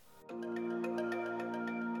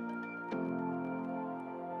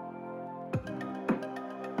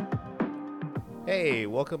Hey,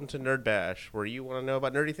 welcome to Nerd Bash, where you want to know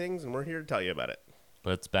about nerdy things, and we're here to tell you about it.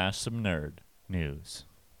 Let's bash some nerd news.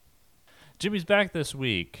 Jimmy's back this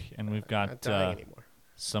week, and we've Not got dying anymore.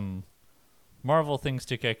 some Marvel things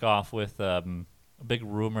to kick off with. A big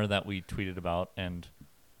rumor that we tweeted about, and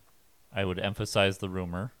I would emphasize the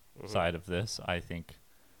rumor side of this. I think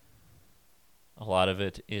a lot of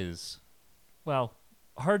it is, well,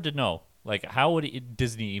 hard to know. Like, how would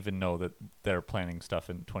Disney even know that they're planning stuff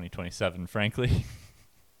in 2027, frankly?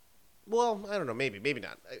 Well, I don't know. Maybe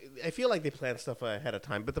not. I feel like they plan stuff ahead of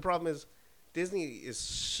time, but the problem is Disney is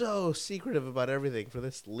so secretive about everything for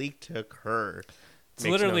this leak to occur. It's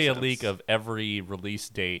literally a leak of every release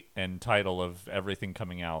date and title of everything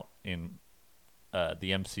coming out in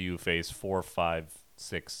the MCU phase 4, 5,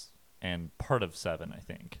 6, and part of 7, I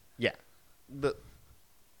think. Yeah.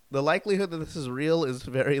 The likelihood that this is real is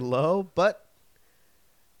very low, but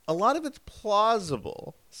a lot of it's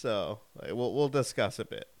plausible. So we'll discuss a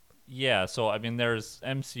bit. Yeah, so I mean, there's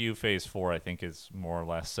MCU phase 4, I think, is more or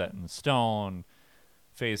less set in stone.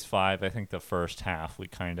 Phase 5, I think the first half we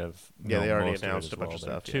kind of know they already most announced of a bunch of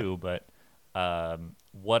stuff too. But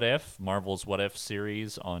What If, Marvel's What If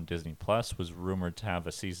series on Disney Plus was rumored to have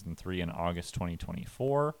a season 3 in August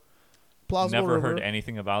 2024. Plausible Never rumor. heard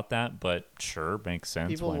anything about that, but sure, makes sense.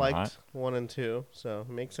 People Why liked not? 1 and 2, so it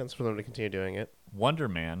makes sense for them to continue doing it. Wonder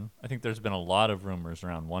Man. I think there's been a lot of rumors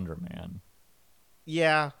around Wonder Man.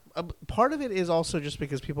 Yeah, part of it is also just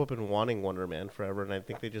because people have been wanting Wonder Man forever, and I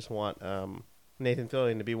think they just want Nathan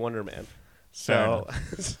Fillion to be Wonder Man. So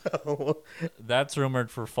That's rumored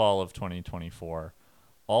for fall of 2024.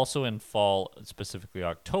 Also in fall, specifically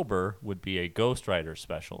October, would be a Ghost Rider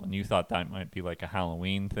special, and you thought that might be like a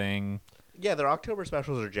Halloween thing. yeah, their October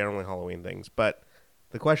specials are generally Halloween things, but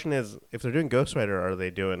the question is, if they're doing Ghost Rider, are they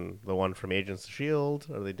doing the one from Agents of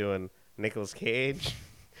S.H.I.E.L.D.? Are they doing Nicolas Cage?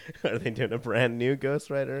 Are they doing a brand new Ghost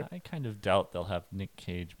Rider? I kind of doubt they'll have Nick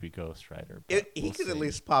Cage be Ghost Rider. He could at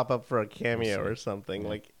least pop up for a cameo or something. Yeah.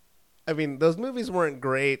 Like, I mean, those movies weren't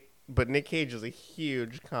great, but Nick Cage is a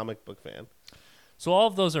huge comic book fan. So all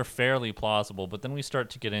of those are fairly plausible, but then we start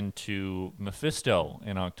to get into Mephisto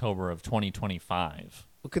in October of 2025.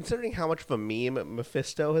 Well, considering how much of a meme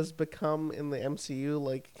Mephisto has become in the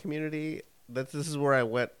MCU community, this is where I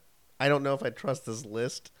went. I don't know if I trust this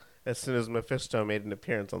list as soon as Mephisto made an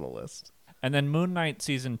appearance on the list. And then Moon Knight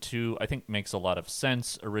Season 2, I think, makes a lot of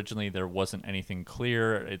sense. Originally, there wasn't anything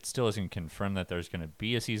clear. It still isn't confirmed that there's going to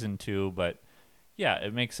be a Season 2, but yeah,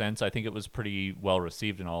 it makes sense. I think it was pretty well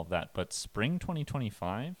received and all of that. But spring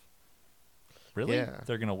 2025? Really? Yeah.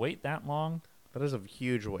 They're going to wait that long? That is a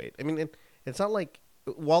huge wait. I mean, it's not like,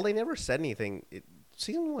 while they never said anything,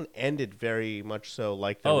 Season 1 ended very much so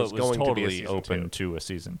like there was going to be a totally Season open 2. to a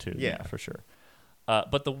Season 2. Yeah. For sure.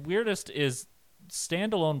 But the weirdest is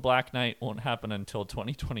standalone Black Knight won't happen until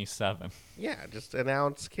 2027. Yeah, just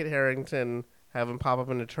announce Kit Harington, have him pop up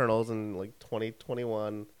in Eternals in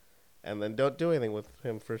 2021, and then don't do anything with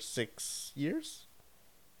him for 6 years.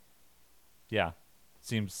 Yeah,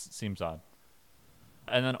 seems odd.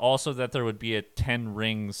 And then also that there would be a 10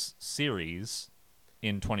 Rings series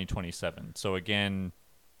in 2027. So again,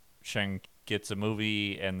 Shang gets a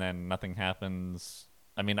movie and then nothing happens.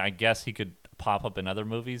 I mean, I guess he could pop up in other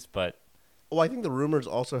movies, but... Well, I think the rumors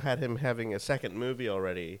also had him having a second movie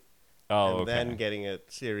already. And then getting a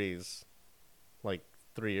series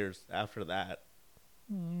 3 years after that.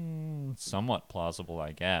 Somewhat plausible,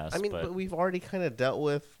 I guess. I mean, but we've already kind of dealt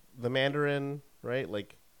with the Mandarin, right?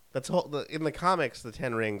 In the comics, the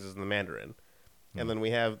Ten Rings is the Mandarin. And then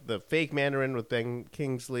we have the fake Mandarin with Ben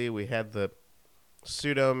Kingsley. We had the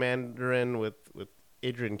pseudo Mandarin with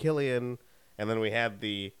Adrian Killian. And then we have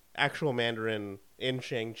the actual Mandarin in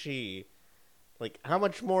Shang-Chi. How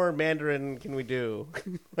much more Mandarin can we do?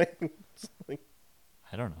 I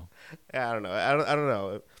don't know. I don't know. I don't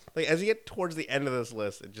know. As you get towards the end of this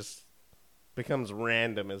list, it just becomes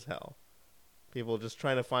random as hell. People just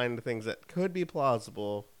trying to find things that could be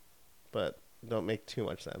plausible, but don't make too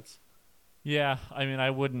much sense. Yeah, I mean, I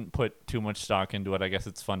wouldn't put too much stock into it. I guess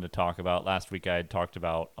it's fun to talk about. Last week I had talked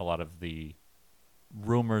about a lot of the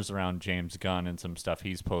rumors around James Gunn and some stuff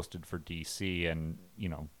he's posted for DC, and,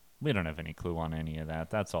 we don't have any clue on any of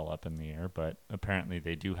that. That's all up in the air, but apparently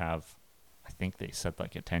they do have, I think they said a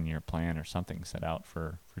 10-year plan or something set out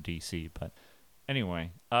for DC. But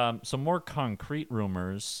anyway, some more concrete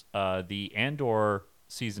rumors. The Andor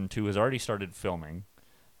Season 2 has already started filming,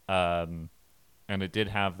 and it did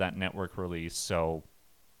have that network release, so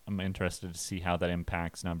I'm interested to see how that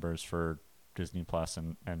impacts numbers for Disney Plus,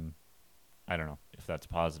 and I don't know if that's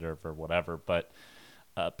positive or whatever, but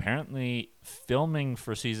apparently filming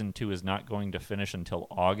for season 2 is not going to finish until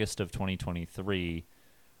August of 2023,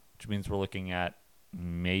 which means we're looking at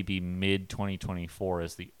maybe mid 2024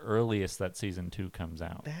 as the earliest that season 2 comes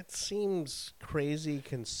out. That seems crazy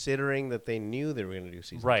considering that they knew they were going to do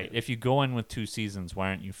season 2. Right. If you go in with 2 seasons, why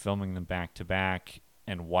aren't you filming them back to back?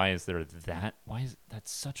 And why is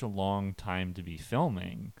that's such a long time to be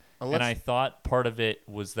filming? And I thought part of it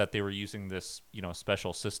was that they were using this,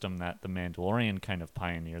 special system that The Mandalorian kind of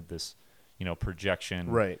pioneered, this,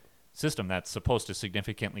 projection system that's supposed to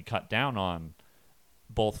significantly cut down on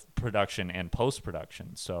both production and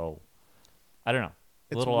post-production. So, I don't know.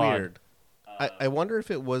 It's little weird. I wonder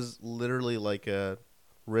if it was literally like a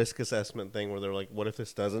risk assessment thing where they're like, what if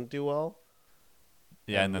this doesn't do well?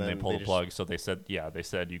 Yeah, and then they pulled the plug. So they said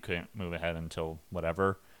you couldn't move ahead until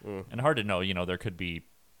whatever. And hard to know, there could be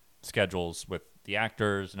schedules with the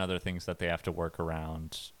actors and other things that they have to work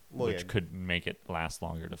around, which could make it last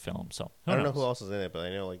longer to film. So I don't know who else is in it, but I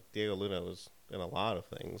know like Diego Luna was in a lot of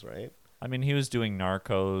things, right? I mean, he was doing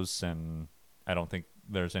Narcos, and I don't think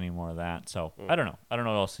there's any more of that. So I don't know. I don't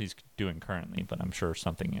know what else he's doing currently, but I'm sure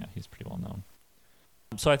something. Yeah, he's pretty well known.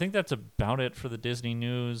 So I think that's about it for the Disney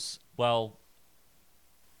news. Well,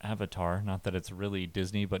 Avatar, not that it's really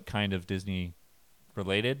Disney, but kind of Disney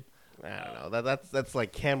related. I don't know. That's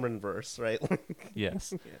like Cameron verse, right?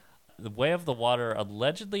 Yes. The Way of the Water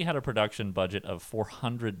allegedly had a production budget of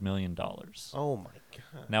 $400 million. Oh my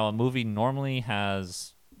god. Now, a movie normally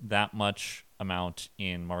has that much amount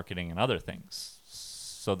in marketing and other things.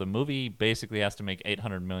 So the movie basically has to make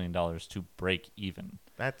 $800 million to break even.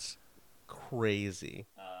 That's crazy.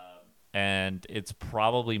 And it's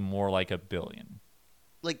probably more like $1 billion.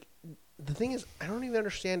 Like, the thing is, I don't even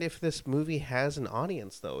understand if this movie has an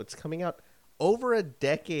audience, though. It's coming out over a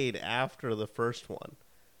decade after the first one.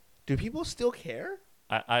 Do people still care?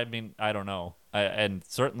 I mean, I don't know. And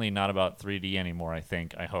certainly not about 3D anymore, I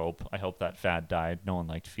think. I hope that fad died. No one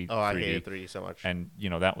liked 3D. Oh, I hated 3D so much. And,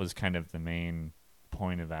 that was kind of the main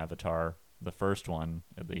point of Avatar, the first one,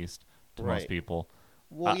 at least, to most people.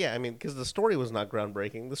 Well, yeah, I mean, because the story was not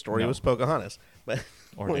groundbreaking. The story was Pocahontas. But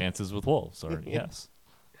or Dances with Wolves, or yes.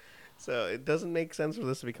 So it doesn't make sense for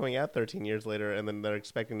this to be coming out 13 years later, and then they're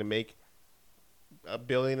expecting to make $1.5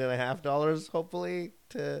 billion, hopefully,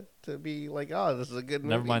 to be like, oh, this is a good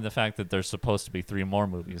movie. Never mind the fact that there's supposed to be 3 more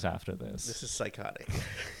movies after this. This is psychotic.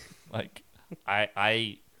 Like,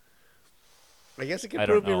 I guess it could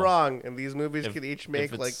prove me wrong, and these movies could each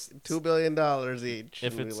make like $2 billion each.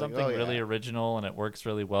 If it's something really original and it works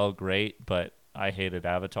really well, great. But I hated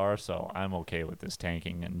Avatar, so I'm okay with this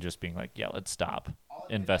tanking and just being like, yeah, let's stop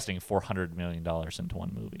investing $400 million into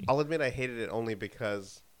one movie. I'll admit I hated it only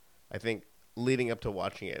because I think leading up to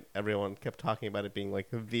watching it, everyone kept talking about it being like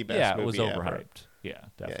the best movie ever. Yeah, it was overhyped. Yeah,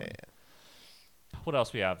 definitely. Yeah. What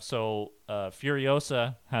else we have? So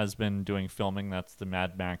Furiosa has been doing filming. That's the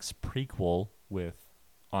Mad Max prequel with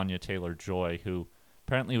Anya Taylor-Joy, who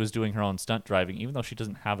apparently was doing her own stunt driving, even though she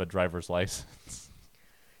doesn't have a driver's license.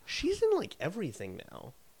 She's in like everything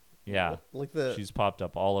now. Yeah, like she's popped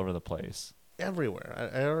up all over the place. Everywhere.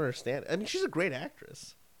 I don't understand. I mean, she's a great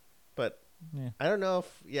actress, but I don't know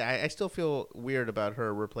if. Yeah, I still feel weird about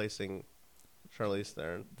her replacing Charlize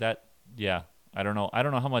Theron. I don't know. I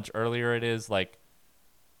don't know how much earlier it is. Like,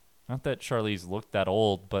 not that Charlize looked that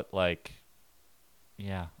old, but like,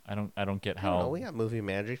 yeah, I don't get how. We got movie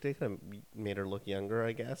magic. They could have made her look younger,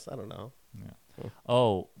 I guess. I don't know. Yeah.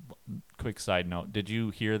 Oh, quick side note. Did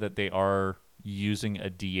you hear that they are using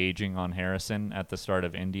a de-aging on Harrison at the start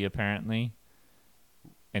of Indy, apparently?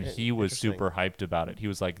 And he was super hyped about it. He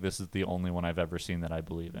was like, this is the only one I've ever seen that I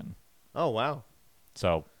believe in. Oh, wow.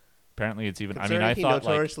 So apparently it's even... Considering I thought he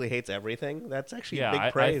notoriously hates everything, that's actually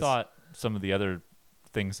big praise. I thought some of the other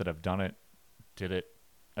things that have done it did it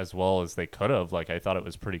as well as they could have. Like, I thought it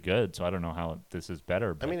was pretty good, so I don't know how this is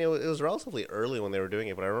better. But... I mean, it was relatively early when they were doing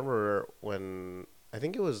it, but I remember when... I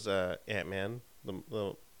think it was Ant-Man.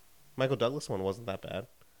 The Michael Douglas one wasn't that bad.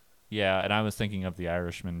 Yeah, and I was thinking of The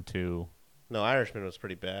Irishman, too. No, Irishman was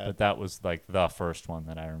pretty bad. But that was like the first one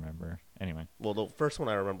that I remember. Anyway. Well, the first one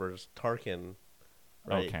I remember is Tarkin.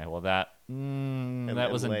 Right? Okay, well that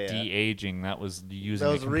wasn't de-aging. That was using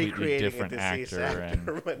a completely different actor.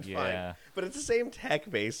 Fine. But it's the same tech,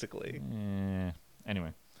 basically.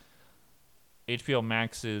 Anyway. HBO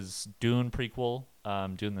Max's Dune prequel,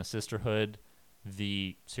 Dune the Sisterhood.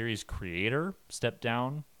 The series creator stepped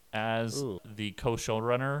down as the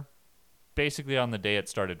co-showrunner basically on the day it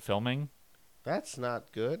started filming. That's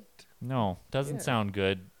not good. No, doesn't sound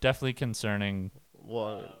good. Definitely concerning.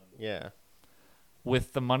 Well, yeah.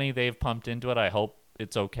 With the money they've pumped into it, I hope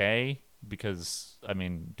it's okay. because, I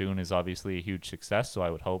mean, Dune is obviously a huge success, so I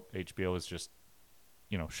would hope HBO is just,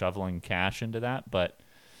 shoveling cash into that. But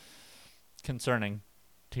concerning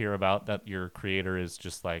to hear about that your creator is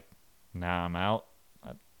just like, nah, I'm out.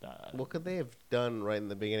 What could they have done right in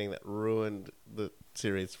the beginning that ruined the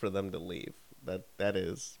series for them to leave? That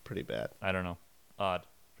is pretty bad. I don't know. Odd.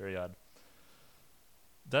 Very odd.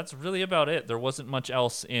 That's really about it. There wasn't much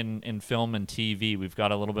else in film and TV. We've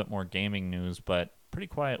got a little bit more gaming news, but pretty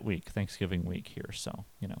quiet week, Thanksgiving week here. So,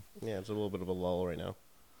 Yeah, it's a little bit of a lull right now.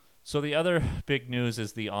 So the other big news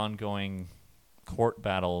is the ongoing court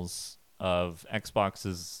battles of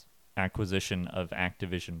Xbox's acquisition of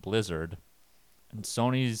Activision Blizzard. And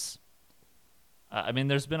Sony's,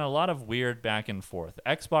 there's been a lot of weird back and forth.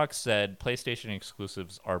 Xbox said PlayStation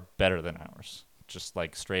exclusives are better than ours. Just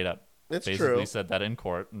like straight up. It's basically true. Said that in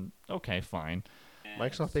court. And okay, fine.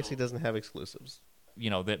 Microsoft basically doesn't have exclusives.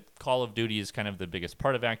 That Call of Duty is kind of the biggest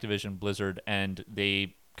part of Activision Blizzard. And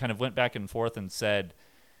they kind of went back and forth and said,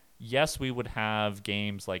 yes, we would have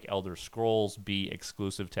games like Elder Scrolls be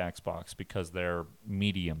exclusive to Xbox because they're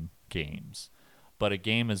medium games. But a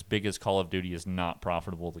game as big as Call of Duty is not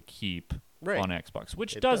profitable to keep on Xbox,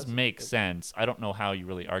 which does make sense. I don't know how you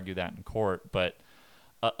really argue that in court, but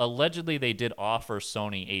allegedly they did offer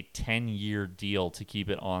Sony a 10-year deal to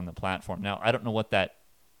keep it on the platform. Now, I don't know what that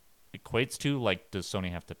equates to. Like, does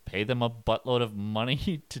Sony have to pay them a buttload of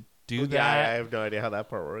money to do that? Yeah, I have no idea how that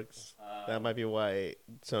part works. That might be why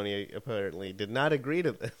Sony apparently did not agree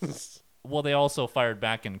to this. Well, they also fired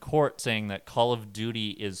back in court saying that Call of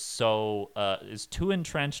Duty is too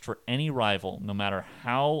entrenched for any rival, no matter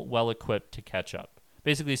how well equipped to catch up.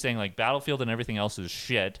 Basically saying like Battlefield and everything else is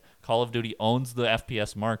shit. Call of Duty owns the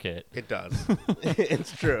FPS market. It does.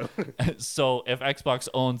 It's true. So if Xbox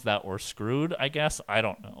owns that, we're screwed, I guess. I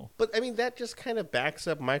don't know. But I mean, that just kind of backs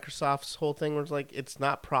up Microsoft's whole thing where it's like it's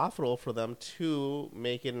not profitable for them to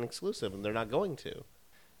make it an exclusive, and they're not going to.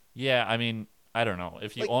 Yeah, I mean, I don't know.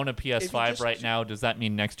 If you own a PS5 right now, does that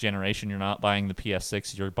mean next generation you're not buying the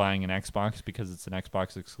PS6, you're buying an Xbox because it's an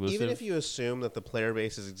Xbox exclusive? Even if you assume that the player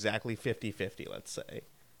base is exactly 50-50, let's say.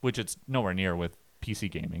 Which it's nowhere near with PC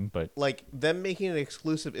gaming, but... Like, them making it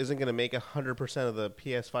exclusive isn't going to make 100% of the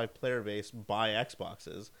PS5 player base buy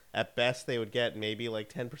Xboxes. At best, they would get maybe like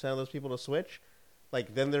 10% of those people to switch.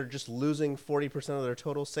 Like, then they're just losing 40% of their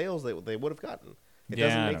total sales they would have gotten. It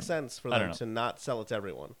doesn't make sense for them to not sell it to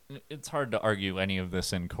everyone. It's hard to argue any of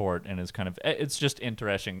this in court, and it's just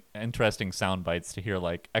interesting sound bites to hear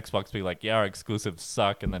like Xbox be like, yeah, our exclusives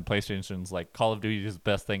suck, and then PlayStation's like, Call of Duty is the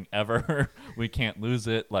best thing ever. We can't lose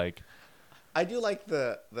it. Like, I do like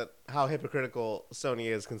how hypocritical Sony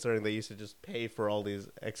is, considering they used to just pay for all these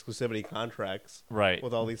exclusivity contracts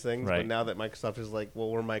with all these things. But now that Microsoft is like, well,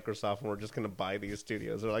 we're Microsoft and we're just going to buy these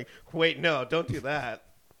studios. They're like, wait, no, don't do that.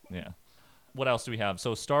 Yeah. What else do we have?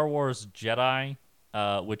 So Star Wars Jedi,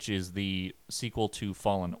 which is the sequel to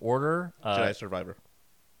Fallen Order. Jedi Survivor.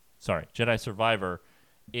 Sorry, Jedi Survivor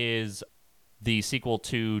is the sequel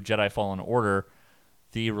to Jedi Fallen Order.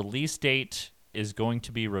 The release date is going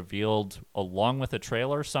to be revealed along with a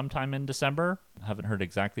trailer sometime in December. I haven't heard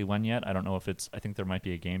exactly when yet. I don't know if I think there might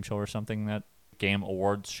be a game show or something, that game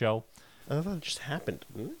awards show. I thought it just happened,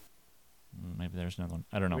 didn't it? Maybe there's another one.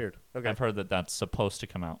 I don't know. Weird. Okay. I've heard that that's supposed to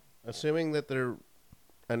come out. Assuming that they're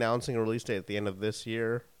announcing a release date at the end of this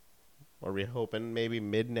year, are we hoping maybe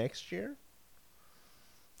mid next year?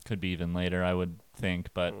 Could be even later, I would think,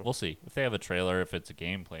 but we'll see. If they have a trailer, if it's a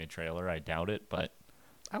gameplay trailer, I doubt it, but...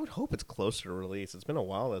 I would hope it's closer to release. It's been a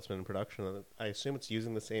while that's been in production, and I assume it's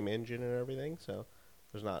using the same engine and everything, so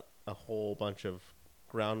there's not a whole bunch of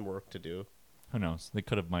groundwork to do. Who knows? They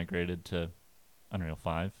could have migrated to Unreal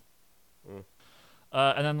 5.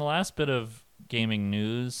 And then the last bit of gaming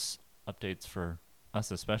news, updates for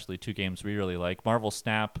us especially, two games we really like. Marvel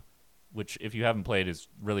Snap, which if you haven't played is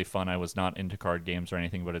really fun. I was not into card games or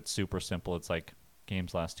anything, but it's super simple. It's like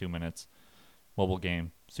games last 2 minutes. Mobile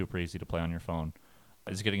game, super easy to play on your phone.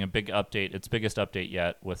 It's getting a big update, its biggest update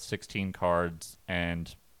yet, with 16 cards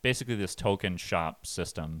and basically this token shop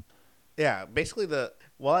system. Yeah, basically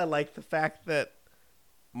while I like the fact that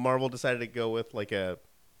Marvel decided to go with like a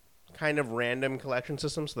kind of random collection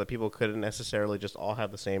system so that people couldn't necessarily just all have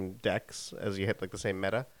the same decks as you hit like the same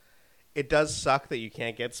meta. It does suck that you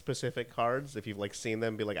can't get specific cards if you've like seen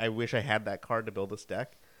them be like, I wish I had that card to build this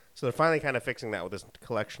deck. So they're finally kind of fixing that with this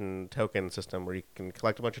collection token system where you can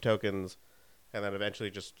collect a bunch of tokens and then eventually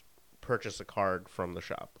just purchase a card from the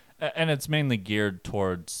shop. And it's mainly geared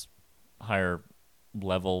towards higher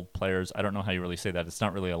level players. I don't know how you really say that. It's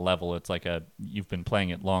not really a level. It's like you've been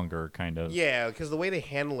playing it longer kind of. Yeah, because the way they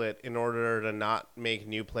handle it in order to not make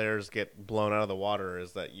new players get blown out of the water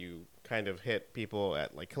is that you kind of hit people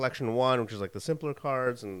at like collection 1, which is like the simpler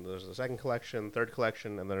cards, and there's the second collection, third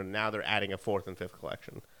collection, and then now they're adding a fourth and fifth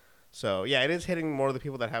collection. So yeah, it is hitting more of the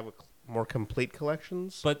people that have more complete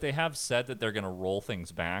collections. But they have said that they're going to roll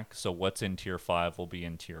things back. So what's in Tier 5 will be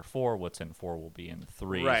in Tier 4. What's in 4 will be in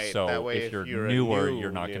 3. Right. So that way, if you're newer,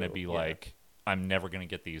 you're not going to be like, I'm never going to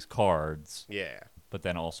get these cards. Yeah. But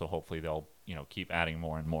then also hopefully they'll keep adding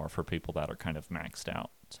more and more for people that are kind of maxed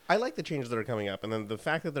out. I like the changes that are coming up, and then the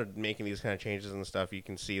fact that they're making these kind of changes and stuff, you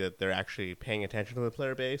can see that they're actually paying attention to the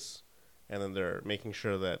player base, and then they're making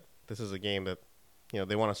sure that this is a game that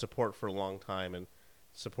they want to support for a long time and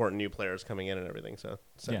support new players coming in and everything. So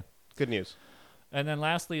yeah, good news. And then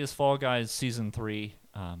lastly is Fall Guys Season 3.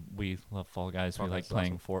 We love Fall Guys. We like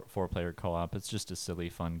playing four-player co-op. It's just a silly,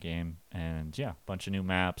 fun game. And yeah, bunch of new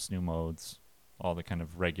maps, new modes, all the kind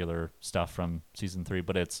of regular stuff from Season 3.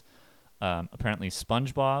 But it's apparently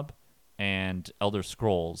SpongeBob and Elder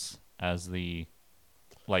Scrolls as the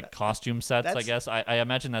costume sets, I guess. I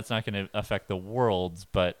imagine that's not going to affect the worlds,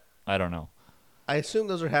 but I don't know. I assume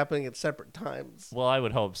those are happening at separate times. Well, I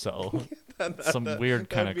would hope so. Some weird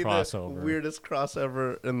kind of crossover. The weirdest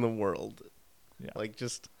crossover in the world. Yeah. Like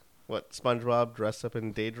just SpongeBob dressed up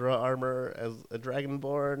in Daedra armor as a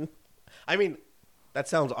Dragonborn. I mean, that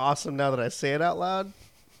sounds awesome now that I say it out loud.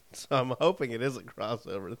 So I'm hoping it is a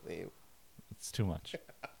crossover theme. It's too much.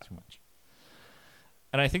 Too much.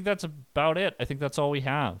 And I think that's about it. I think that's all we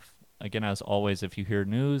have. Again, as always, if you hear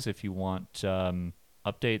news, if you want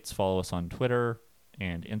updates, follow us on Twitter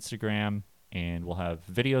and Instagram, and we'll have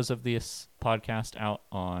videos of this podcast out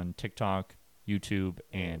on TikTok, YouTube,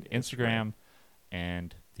 and Instagram,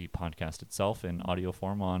 and the podcast itself in audio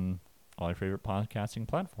form on all your favorite podcasting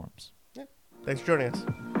platforms. Yeah. Thanks for joining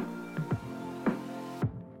us.